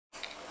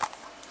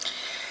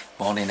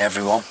Morning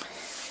everyone.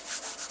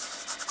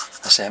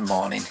 I say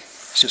morning,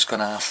 it's just gone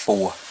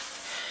 4:30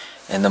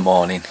 in the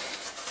morning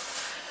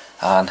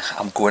and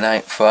I'm going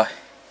out for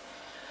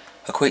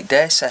a quick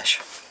day sesh.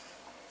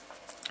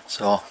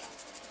 So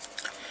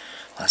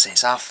like I say,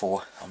 it's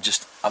 4:30.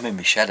 I'm in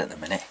my shed at the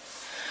minute.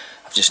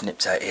 I've just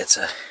nipped out here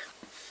to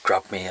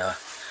grab me a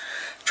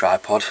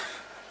tripod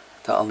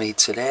that I'll need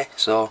today.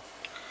 So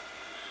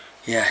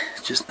yeah,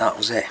 that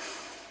was it.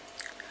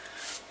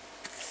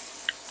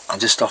 I'm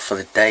just off for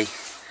the day.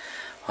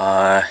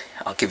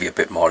 I'll give you a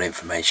bit more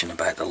information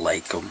about the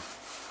lake and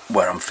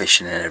where I'm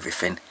fishing and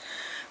everything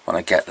when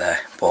I get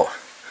there, but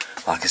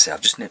like I said,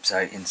 I've just nipped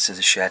out into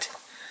the shed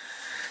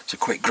to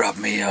quick grab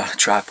me a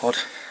tripod,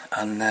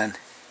 and then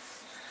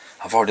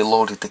I've already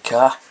loaded the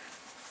car,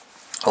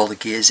 all the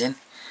gears in.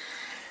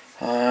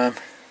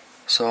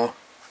 So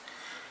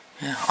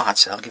yeah,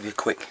 I'll give you a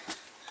quick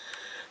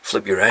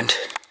flip you around,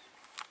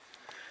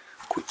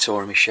 quick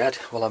tour of my shed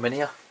while I'm in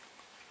here.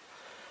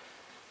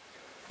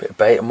 Bit of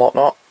bait and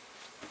whatnot.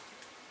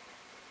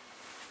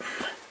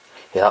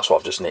 Yeah, that's what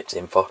I've just nipped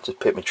in for, just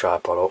pick my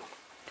tripod up.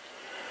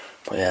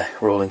 But yeah,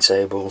 rolling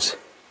tables,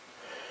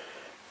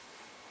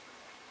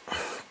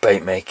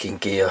 bait making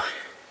gear,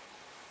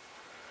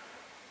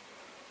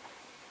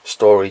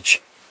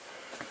 storage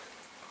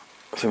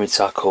for my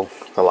tackle,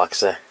 but like I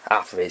say,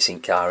 half of it's in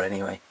car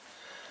anyway.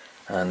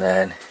 And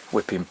then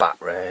whipping back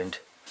round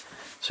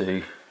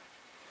to,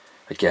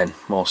 again,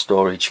 more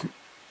storage,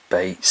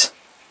 baits,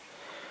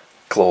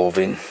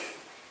 clothing,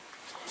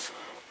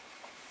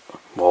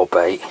 more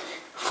bait,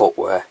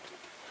 footwear.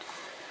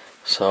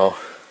 So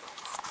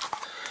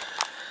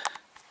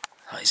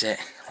that is it.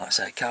 Like I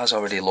said, car's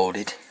already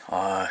loaded.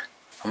 I'm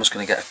just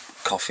going to get a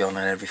coffee on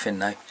and everything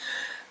now,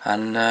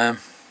 and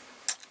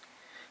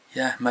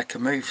yeah, make a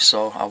move.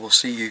 So I will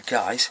see you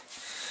guys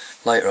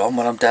later on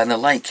when I'm down the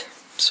lake.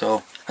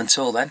 So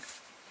until then,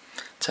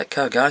 take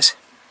care guys.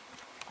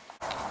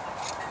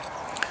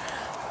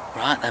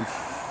 Right then,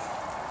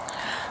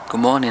 good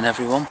morning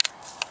everyone,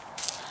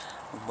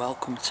 and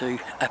welcome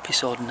to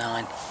episode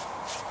 9.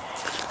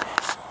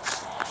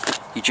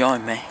 You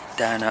join me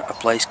down at a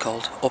place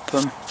called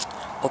Upham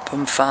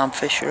Farm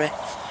Fishery,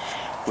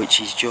 which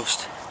is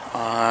just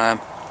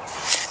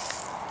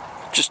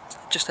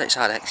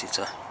outside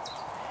Exeter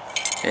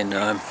in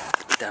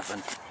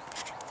Devon.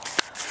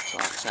 So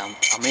like I say, I'm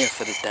here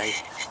for the day.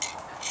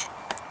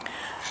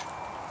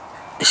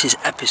 This is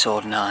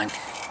episode 9.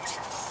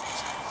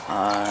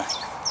 I've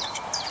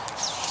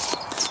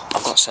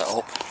got set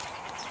up.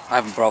 I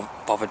haven't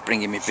bothered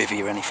bringing me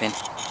bivvy or anything.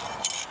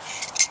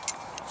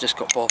 Just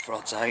got both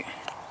rods out.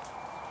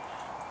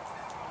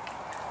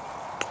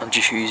 I'm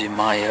just using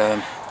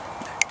my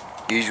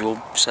usual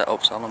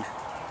setups on them.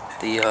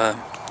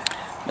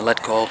 My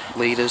lead core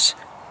leaders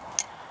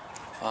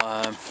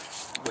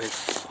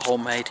with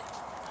homemade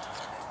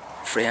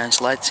 3-ounce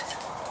leads,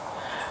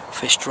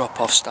 fish drop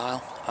off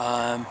style.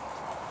 I've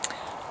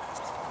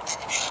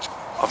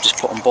just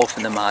put them both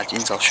in the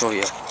margins. I'll show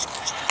you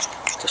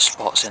the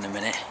spots in a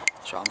minute.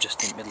 So I'm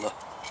just in the middle of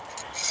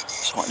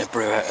sorting a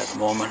brew out at the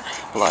moment.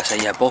 But like I say,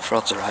 yeah, both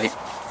rods are out.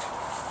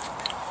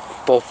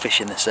 Both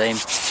fishing the same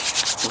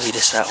leader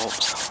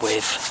setups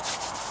with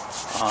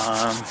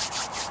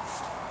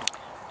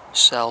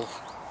cell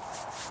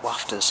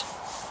wafters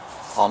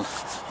on,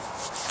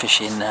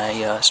 fishing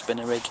a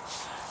spinner rig,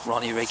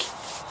 Ronnie rig.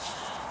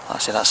 Like I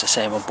say, that's the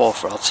same on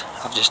both rods.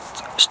 I've just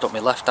stuck my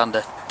left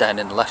hander down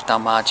in the left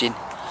hand margin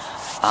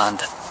and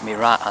my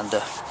right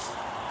hander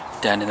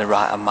down in the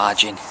right hand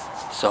margin.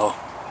 So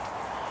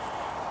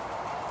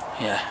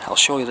yeah, I'll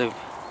show you the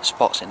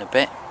spots in a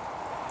bit.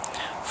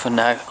 For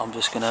now, I'm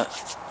just gonna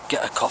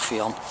get a coffee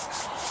on,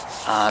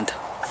 and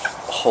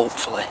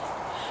hopefully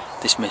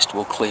this mist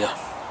will clear.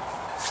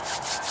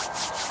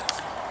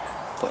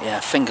 But yeah,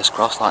 fingers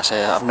crossed. Like I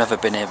say, I've never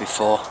been here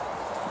before.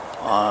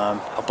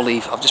 I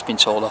believe I've just been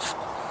told off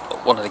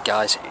one of the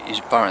guys who's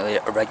apparently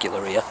a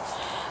regular here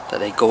that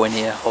they go in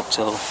here up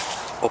till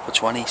upper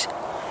 20s,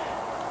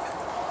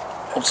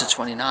 up to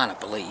 29 I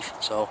believe.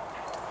 So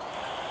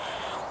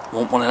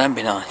won't one of them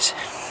be nice?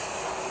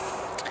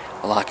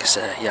 But like I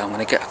say, yeah, I'm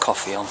going to get a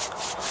coffee on,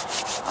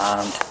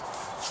 and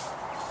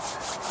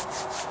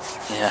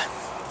yeah,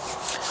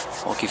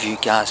 I'll give you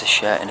guys a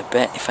shout in a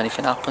bit if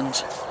anything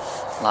happens.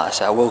 Like I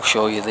say, I will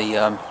show you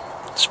the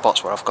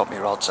spots where I've got my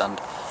rods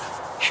and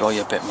show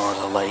you a bit more of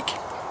the lake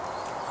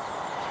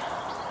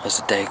as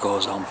the day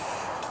goes on.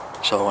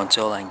 So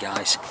until then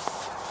guys,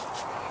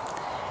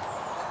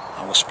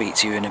 I will speak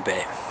to you in a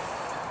bit.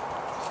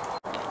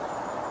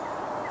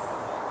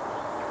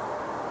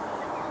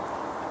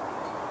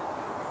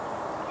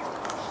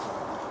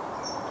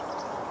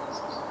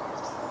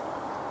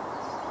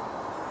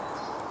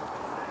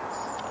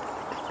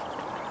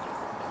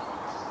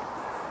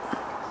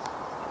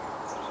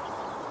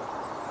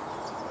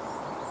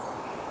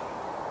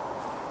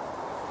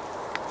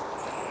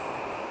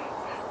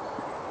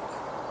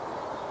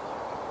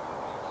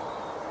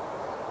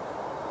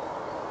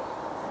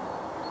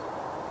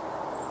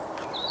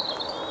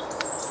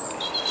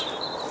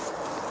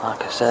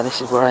 Like I said,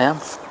 this is where I am.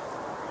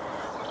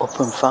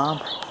 Upham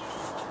Farm,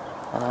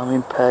 and I'm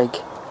in peg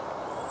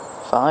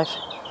 5.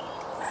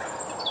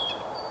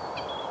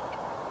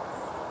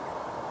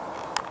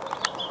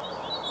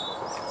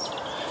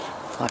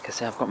 Like I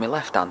say, I've got my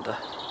left hander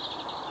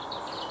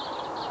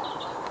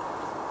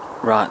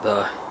right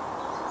there,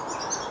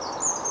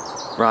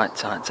 right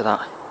tight to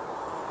that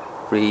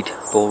reed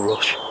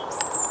bulrush.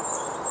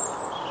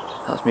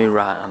 That's me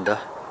right hander,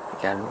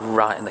 again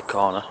right in the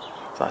corner.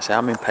 So like I say,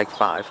 I'm in peg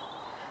 5,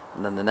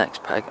 and then the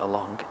next peg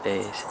along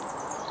is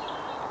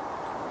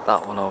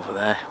that one over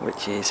there,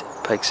 which is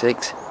peg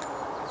 6.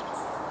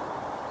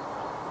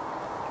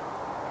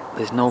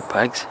 There's no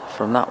pegs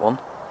from that one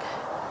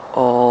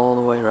all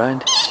the way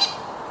around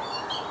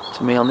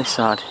to me on this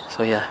side.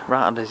 So yeah,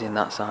 right hander's in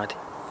that side,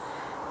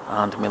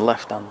 and my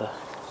left hander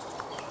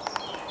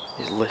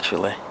is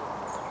literally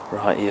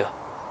right here.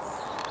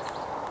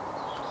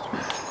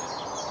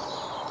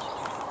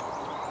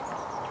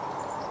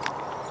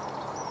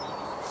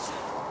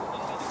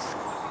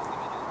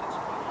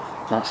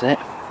 That's it.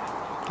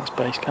 That's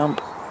base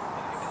camp.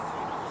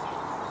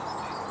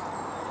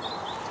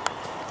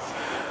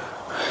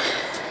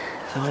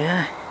 So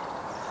yeah,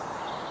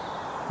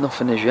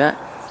 nothing as yet.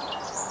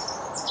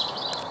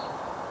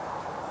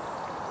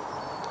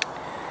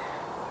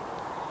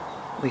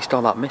 At least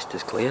all that mist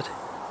is cleared.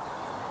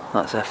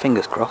 That's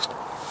fingers crossed.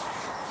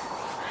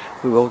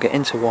 We will get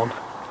into 1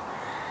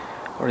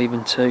 or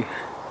even 2.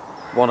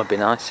 1 would be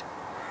nice.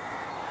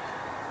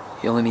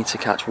 You only need to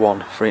catch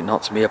 1 for it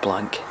not to be a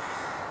blank.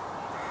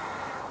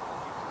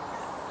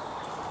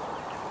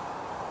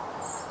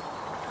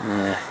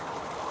 Yeah,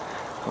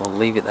 I'll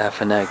leave it there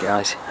for now,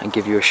 guys, and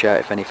give you a shout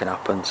if anything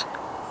happens.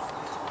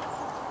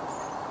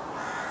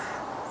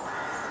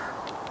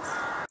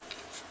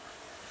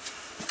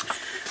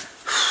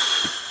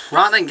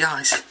 Right then,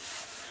 guys,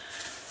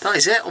 that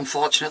is it,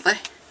 unfortunately.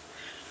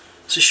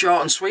 It's a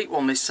short and sweet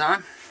one this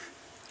time.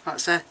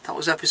 That's it, that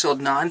was episode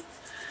 9.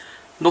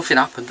 Nothing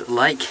happened at the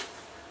lake.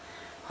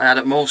 I had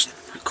at most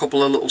a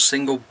couple of little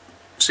single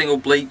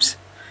bleeps.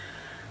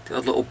 They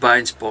had little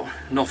bounce, but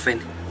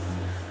nothing.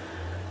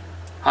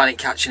 I didn't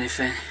catch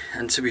anything,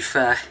 and to be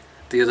fair,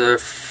 the other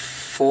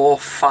 4,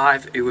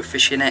 5 who were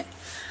fishing it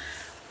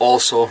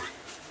also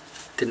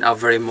didn't have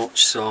very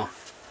much. So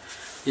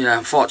yeah,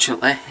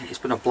 unfortunately it's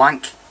been a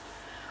blank.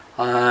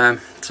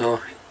 So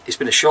it's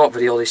been a short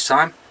video this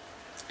time.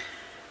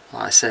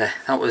 Like I say,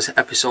 that was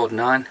episode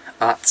 9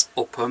 at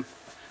Upham.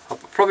 I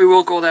probably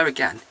will go there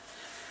again.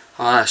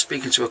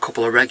 Speaking to a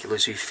couple of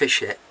regulars who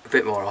fish it a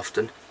bit more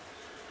often,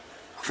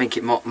 I think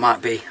it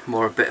might be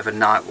more a bit of a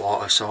night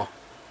water, so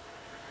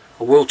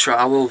I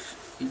will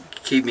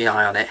keep my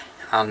eye on it,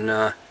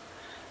 and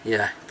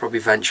yeah, probably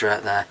venture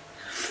out there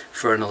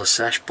for another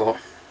sesh. But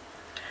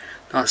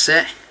that's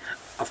it.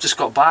 I've just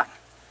got back,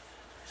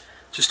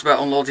 just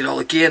about unloaded all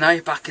the gear now,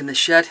 back in the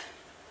shed,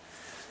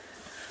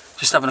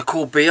 just having a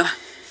cool beer,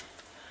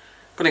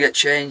 gonna get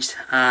changed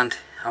and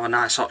have a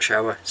nice hot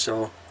shower.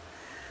 So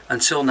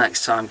until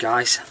next time,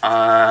 guys,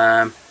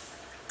 I'm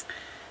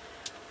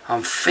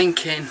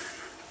thinking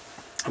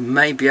I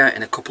may be out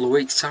in a couple of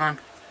weeks time,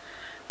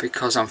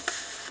 because I'm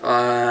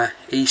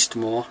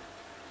Eastmore,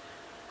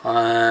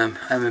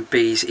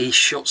 M&B's East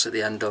shuts at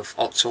the end of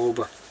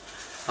October,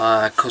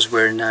 because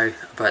we're now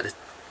about the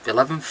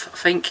 11th, I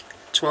think,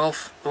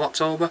 12th of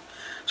October,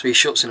 so he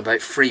shuts in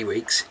about 3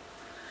 weeks.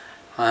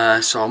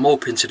 So I'm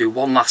hoping to do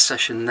one last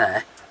session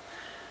there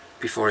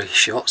before he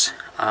shuts,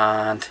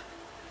 and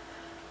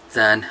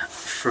then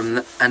from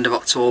the end of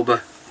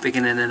October,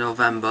 beginning of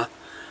November,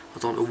 I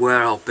don't know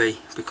where I'll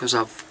be, because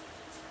I'm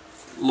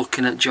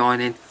looking at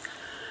joining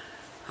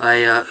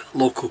a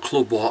local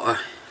club water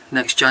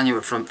next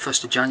January, from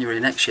 1st of January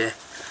next year.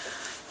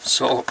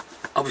 So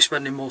I'll be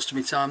spending most of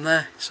my time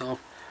there. So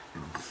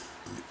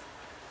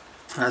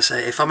I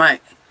say, if I'm out,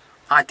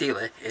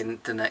 ideally in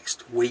the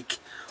next week,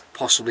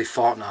 possibly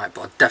fortnight,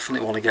 but I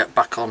definitely want to get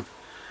back on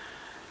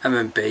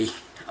M&B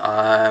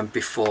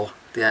before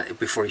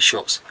he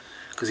shuts,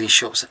 because he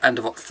shuts end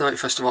of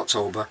 31st of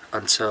October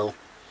until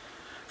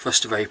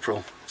 1st of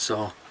April.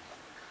 So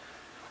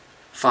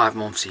 5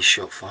 months he's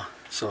shut for.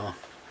 So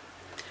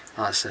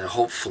like I say,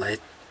 hopefully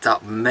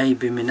that may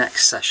be my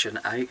next session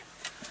out.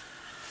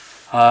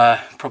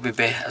 Probably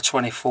be a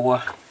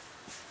 24,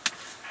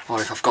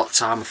 or if I've got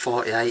time, a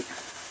 48.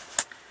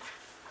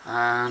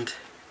 And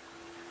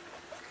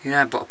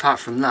yeah, but apart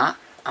from that,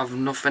 I've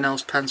nothing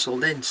else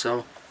penciled in.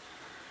 So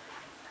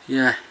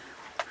yeah,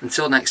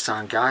 until next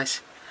time,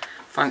 guys,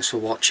 thanks for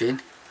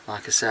watching.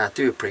 Like I say, I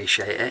do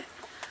appreciate it.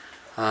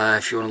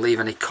 If you want to leave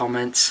any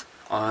comments,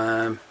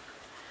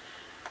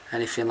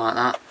 anything like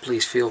that,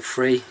 please feel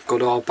free,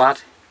 good or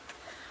bad,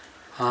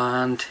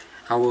 and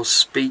I will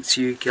speak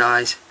to you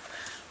guys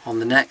on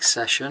the next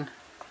session.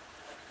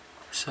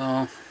 So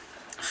I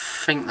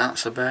think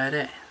that's about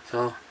it.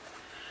 So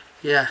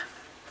yeah,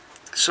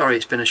 sorry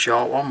it's been a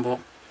short one, but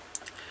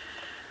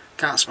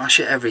can't smash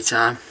it every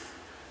time.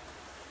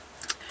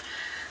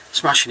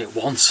 Smashing it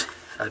once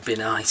would be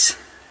nice.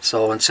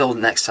 So until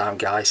next time,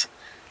 guys,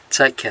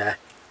 take care,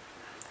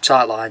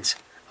 tight lines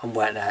and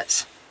wet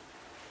nets.